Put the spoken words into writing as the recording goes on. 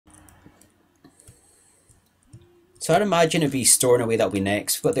So I'd imagine it'd be storing away, that'll be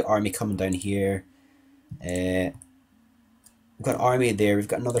next. We've got the army coming down here. We've got an army there, we've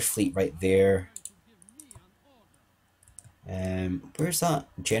got another fleet right there. Where's that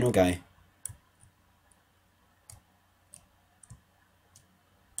general guy?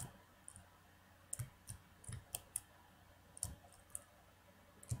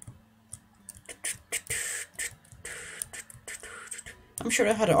 I'm sure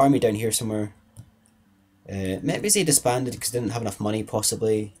I had an army down here somewhere. Maybe they disbanded because they didn't have enough money,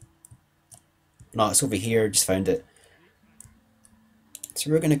 possibly. No, it's over here, just found it.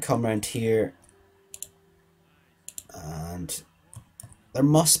 So we're going to come around here. And there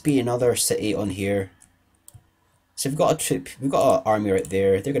must be another city on here. So we've got a troop, we've got an army right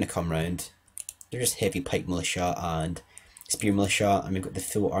there. They're going to come round. They're just heavy pike militia and spear militia, and we've got the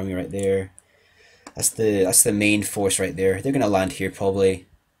full army right there. That's the main force right there. They're going to land here probably.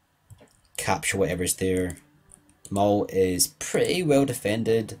 Capture whatever's there. Mull is pretty well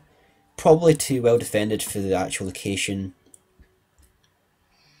defended. Probably too well defended for the actual location.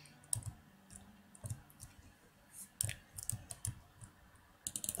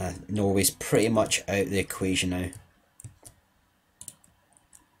 Norway's pretty much out of the equation now.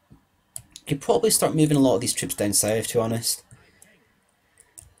 Could probably start moving a lot of these troops down south, to be honest.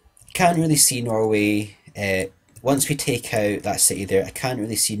 Can't really see Norway, once we take out that city there, I can't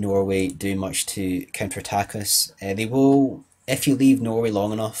really see Norway doing much to counterattack us. They will, if you leave Norway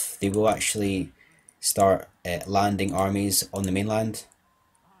long enough, they will actually start landing armies on the mainland.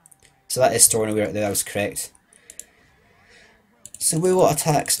 So that is Stornoway right there, that was correct. So we will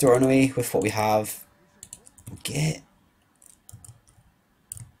attack Stornoway with what we have.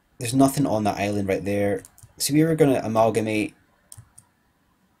 There's nothing on that island right there. So we were going to amalgamate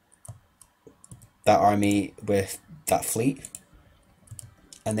that army with that fleet.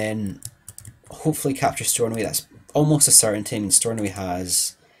 And then hopefully capture Stornoway. That's almost a certainty. I mean, Stornoway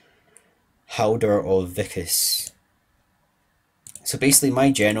has Halder of Vicus. So basically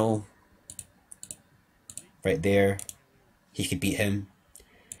my general right there, he could beat him.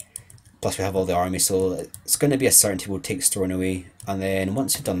 Plus we have all the army, so it's going to be a certainty we'll take Stornoway. And then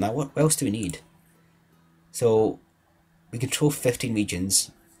once we've done that, what else do we need? So we control 15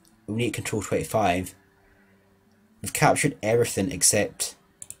 regions. We need to control 25. We've captured everything except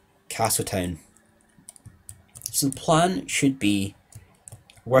Castletown. So the plan should be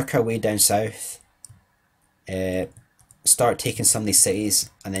work our way down south, start taking some of these cities,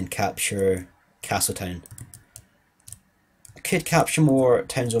 and then capture Castletown. I could capture more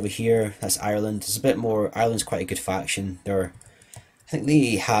towns over here. That's Ireland. There's a bit more. Ireland's quite a good faction. I think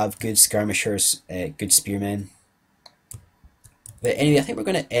they have good skirmishers, good spearmen. But anyway, I think we're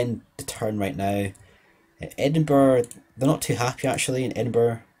going to end the turn right now. Edinburgh, they're not too happy actually in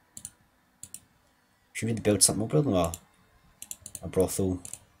Edinburgh. Should we build something? We'll build them a brothel.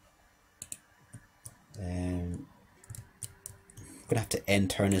 I'm going to have to end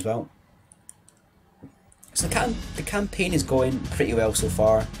turn as well. So the campaign is going pretty well so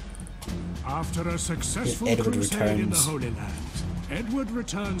far. After a successful Edward crusade in the returns. Holy Land, Edward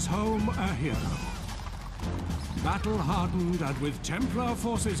returns home a hero. Battle-hardened and with Templar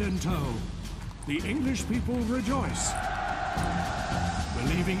forces in tow, the English people rejoice,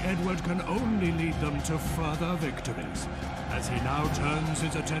 believing Edward can only lead them to further victories, as he now turns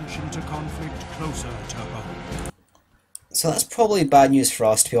his attention to conflict closer to home. So that's probably bad news for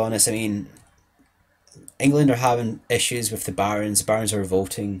us, to be honest. I mean, England are having issues with the barons. The barons are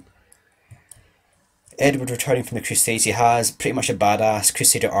revolting. Edward returning from the Crusades, he has pretty much a badass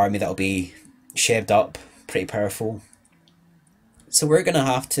Crusader army that'll be shevved up, pretty powerful. So we're going to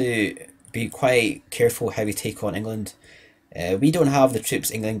have to be quite careful how we take on England. We don't have the troops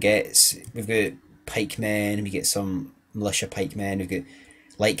England gets. We've got pikemen, we get some militia pikemen, we've got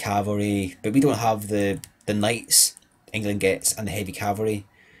light cavalry, but we don't have the knights England gets and the heavy cavalry.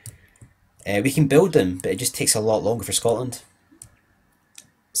 We can build them, but it just takes a lot longer for Scotland.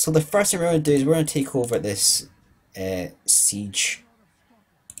 So the first thing we're going to do is we're going to take over this siege.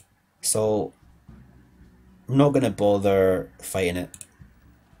 So I'm not going to bother fighting it.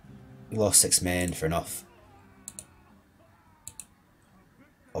 We lost 6 men, fair enough.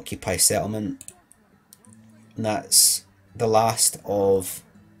 Occupy settlement. And that's the last of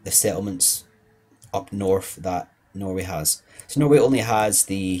the settlements up north that Norway has. So Norway only has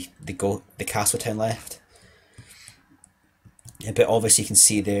the Castletown left. Yeah, but obviously you can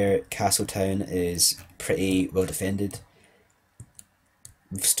see there Castletown is pretty well defended.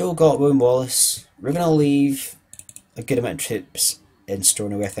 We've still got William Wallace. We're going to leave a good amount of troops in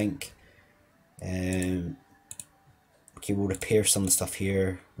Stornoway, I think. Okay, we'll repair some of the stuff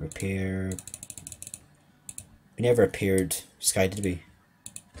here. Repair. We never repaired Sky, did we?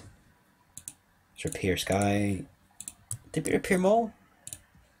 Let's repair Sky. Did we repair Mall?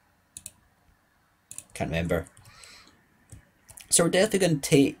 Can't remember. So we're definitely going to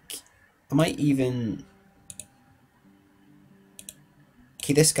take... I might even...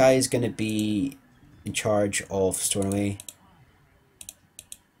 Okay, this guy is going to be in charge of Stornoway.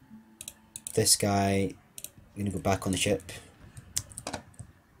 This guy... I'm going to go back on the ship.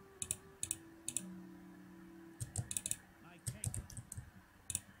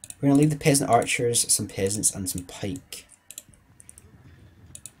 We're going to leave the peasant archers, some peasants and some pike.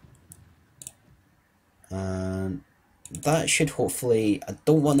 And that should hopefully... I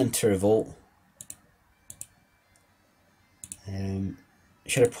don't want them to revolt.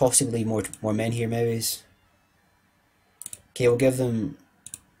 Should I possibly leave more men here maybe? Okay, we'll give them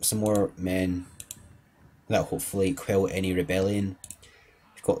some more men. That'll hopefully quell any rebellion.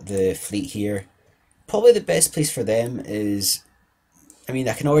 We've got the fleet here. Probably the best place for them is... I mean,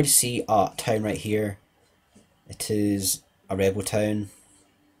 I can already see a town right here. It is a rebel town.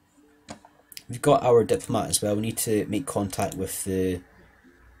 We've got our diplomat as well. We need to make contact with the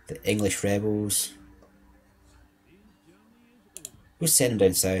English rebels. We'll send them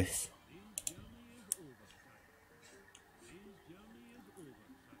down south.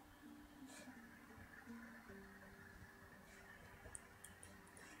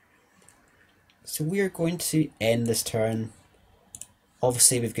 So we are going to end this turn.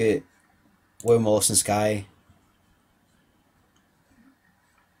 Obviously we've got William Wallace and Skye.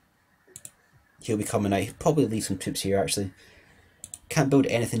 He'll be coming out. He'll probably leave some troops here actually. Can't build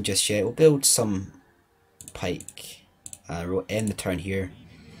anything just yet. We'll build some pike. And we'll end the turn here.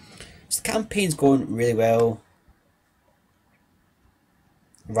 So the campaign's going really well.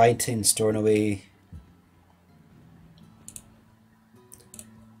 Rhinton, Stornoway.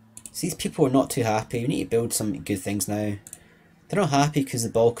 So these people are not too happy. We need to build some good things now. They're not happy because the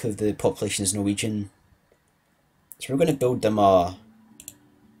bulk of the population is Norwegian. So we're going to build them a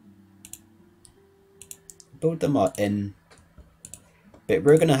inn. But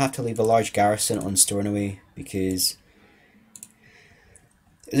we're going to have to leave a large garrison on Stornoway because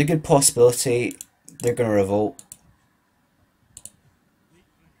there's a good possibility they're going to revolt.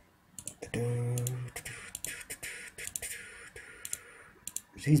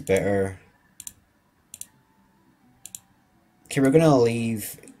 He's better. Okay, we're going to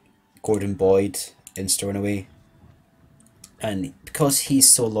leave Gordon Boyd in Stornoway. And because he's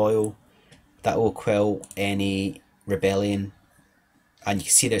so loyal, that will quell any rebellion. And you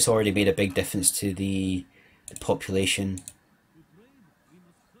can see that it's already made a big difference to the population.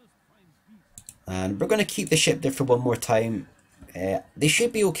 And we're going to keep the ship there for one more time. They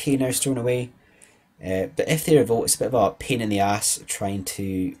should be okay now, Stornoway. But if they revolt, it's a bit of a pain in the ass trying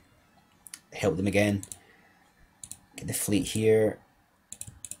to help them again. Get the fleet here.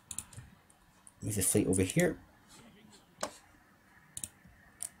 Move the fleet over here.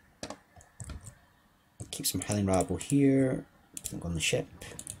 Keep some Highland rabble here. Put them on the ship.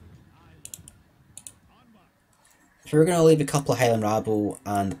 So we're going to leave a couple of Highland rabble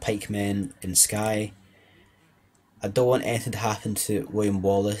and pikemen in Skye. I don't want anything to happen to William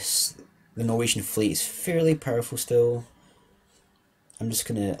Wallace. The Norwegian fleet is fairly powerful still. I'm just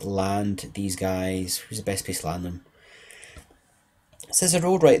going to land these guys. Who's the best place to land them? So there's a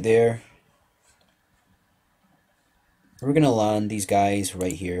road right there. We're going to land these guys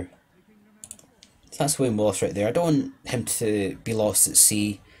right here. So that's William Wallace right there. I don't want him to be lost at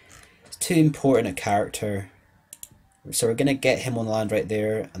sea. It's too important a character. So we're going to get him on land right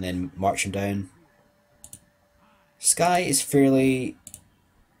there and then march him down. Skye is fairly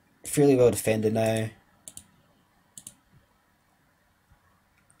well defended now.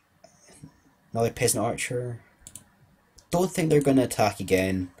 Another peasant archer. Don't think they're going to attack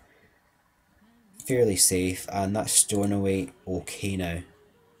again. Fairly safe, and that's Stornoway okay now.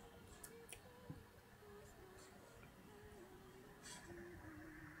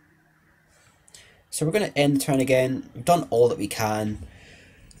 So we're going to end the turn again. We've done all that we can.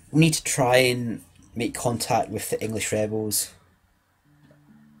 We need to try and make contact with the English rebels.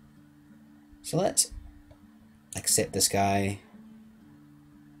 So let's accept this guy.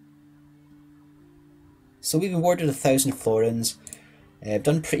 So we've awarded 1,000 florins.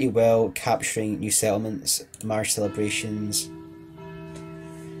 Done pretty well capturing new settlements, marriage celebrations.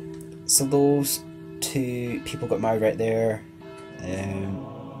 So those two people got married right there.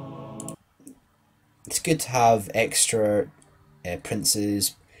 It's good to have extra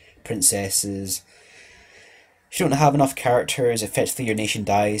princes, princesses. If you don't have enough characters, effectively your nation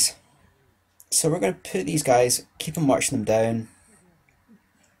dies. So we're going to put these guys, keep on marching them down.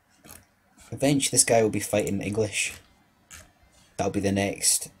 eventually this guy will be fighting English. That'll be the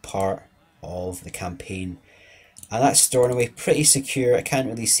next part of the campaign. And that's Stornoway, pretty secure. I can't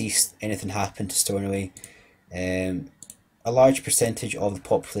really see anything happen to Stornoway. A large percentage of the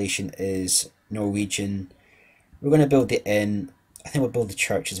population is Norwegian. We're going to build the inn. I think we'll build the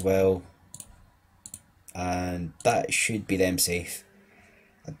church as well. And that should be them safe.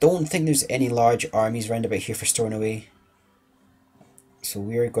 I don't think there's any large armies around about here for Stornoway. So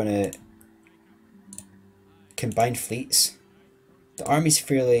we're going to combine fleets. The army's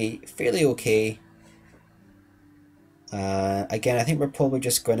fairly okay. Again, I think we're probably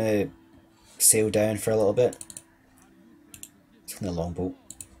just going to sail down for a little bit. It's in a longboat.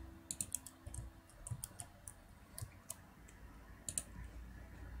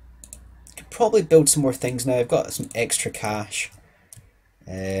 Could probably build some more things now. I've got some extra cash.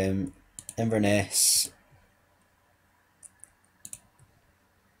 Inverness.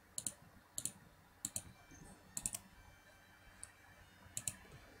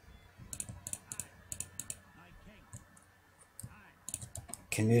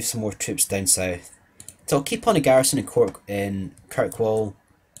 Can move some more troops down south. So I'll keep on a garrison in Kirkwall.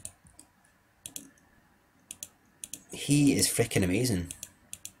 He is freaking amazing.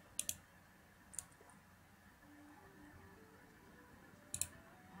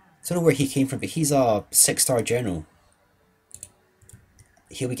 I don't know where he came from, but he's a 6-star general.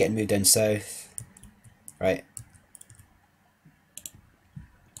 He'll be getting moved down south. Right.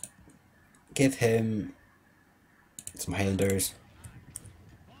 Give him some Highlanders.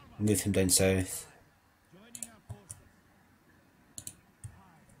 Move him down south.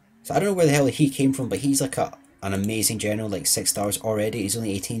 So I don't know where the hell he came from, but he's like an amazing general, like 6 stars already. He's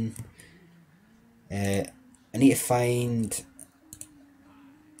only 18. I need to find...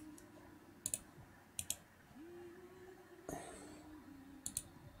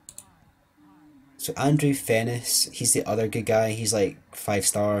 So Andrew Fennis, he's the other good guy. He's like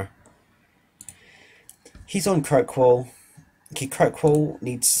 5-star. He's on Kirkwall. Okay, Kirkwall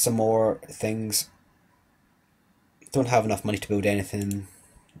needs some more things. Don't have enough money to build anything.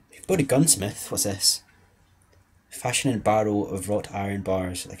 Build a gunsmith. What's this? Fashion and barrel of wrought iron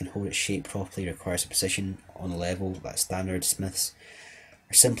bars that can hold its shape properly requires a position on a level that standard smiths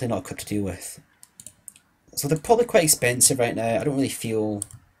are simply not equipped to deal with. So they're probably quite expensive right now. I don't really feel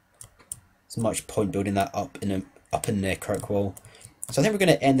there's much point building that up in Kirkwall. So I think we're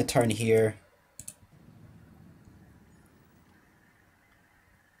going to end the turn here.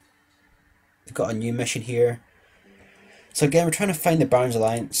 We've got a new mission here. So again, we're trying to find the Barons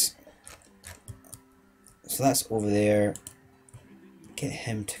Alliance. So that's over there. Get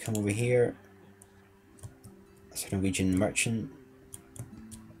him to come over here. That's a Norwegian merchant.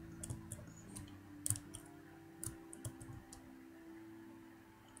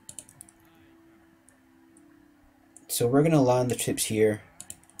 So we're going to land the troops here.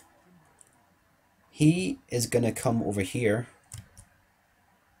 He is going to come over here.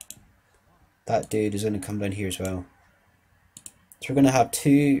 That dude is going to come down here as well. So we're going to have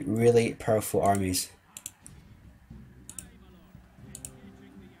 2 really powerful armies.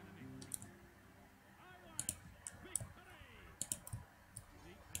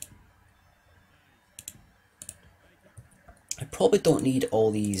 I probably don't need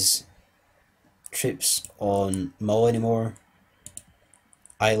all these troops on Mull anymore.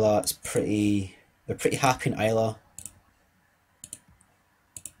 Isla, they're pretty happy in Isla.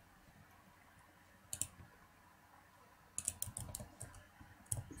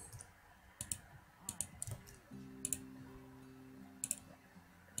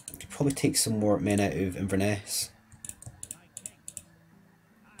 Probably take some more men out of Inverness.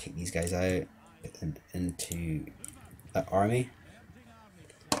 Take these guys out, put them into that army.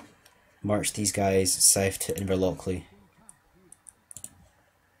 March these guys south to Inverlochley.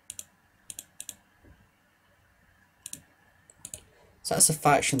 So that's the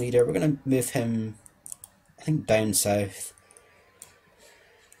faction leader. We're going to move him, I think, down south.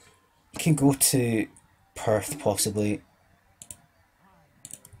 You can go to Perth possibly.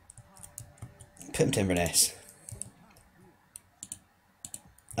 Put him to Inverness.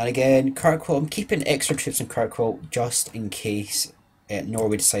 And again, Kirkwall, I'm keeping extra troops in Kirkwall just in case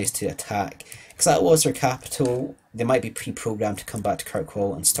Norway decides to attack. Because that was their capital. They might be pre-programmed to come back to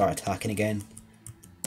Kirkwall and start attacking again.